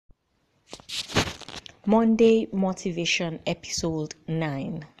Monday Motivation Episode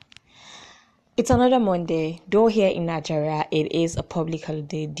 9. It's another Monday, though here in Nigeria it is a public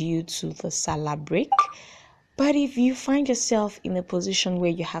holiday due to the Salah break. But if you find yourself in a position where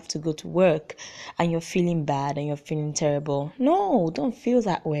you have to go to work and you're feeling bad and you're feeling terrible, no, don't feel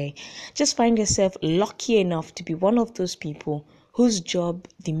that way. Just find yourself lucky enough to be one of those people whose job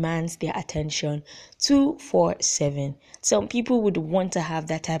demands their attention 24/7. Some people would want to have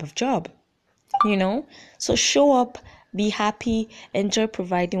that type of job. So show up, be happy, enjoy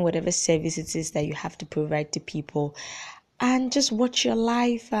providing whatever service it is that you have to provide to people, and just watch your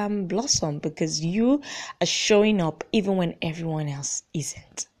life blossom because you are showing up even when everyone else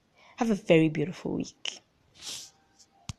isn't. Have a very beautiful week.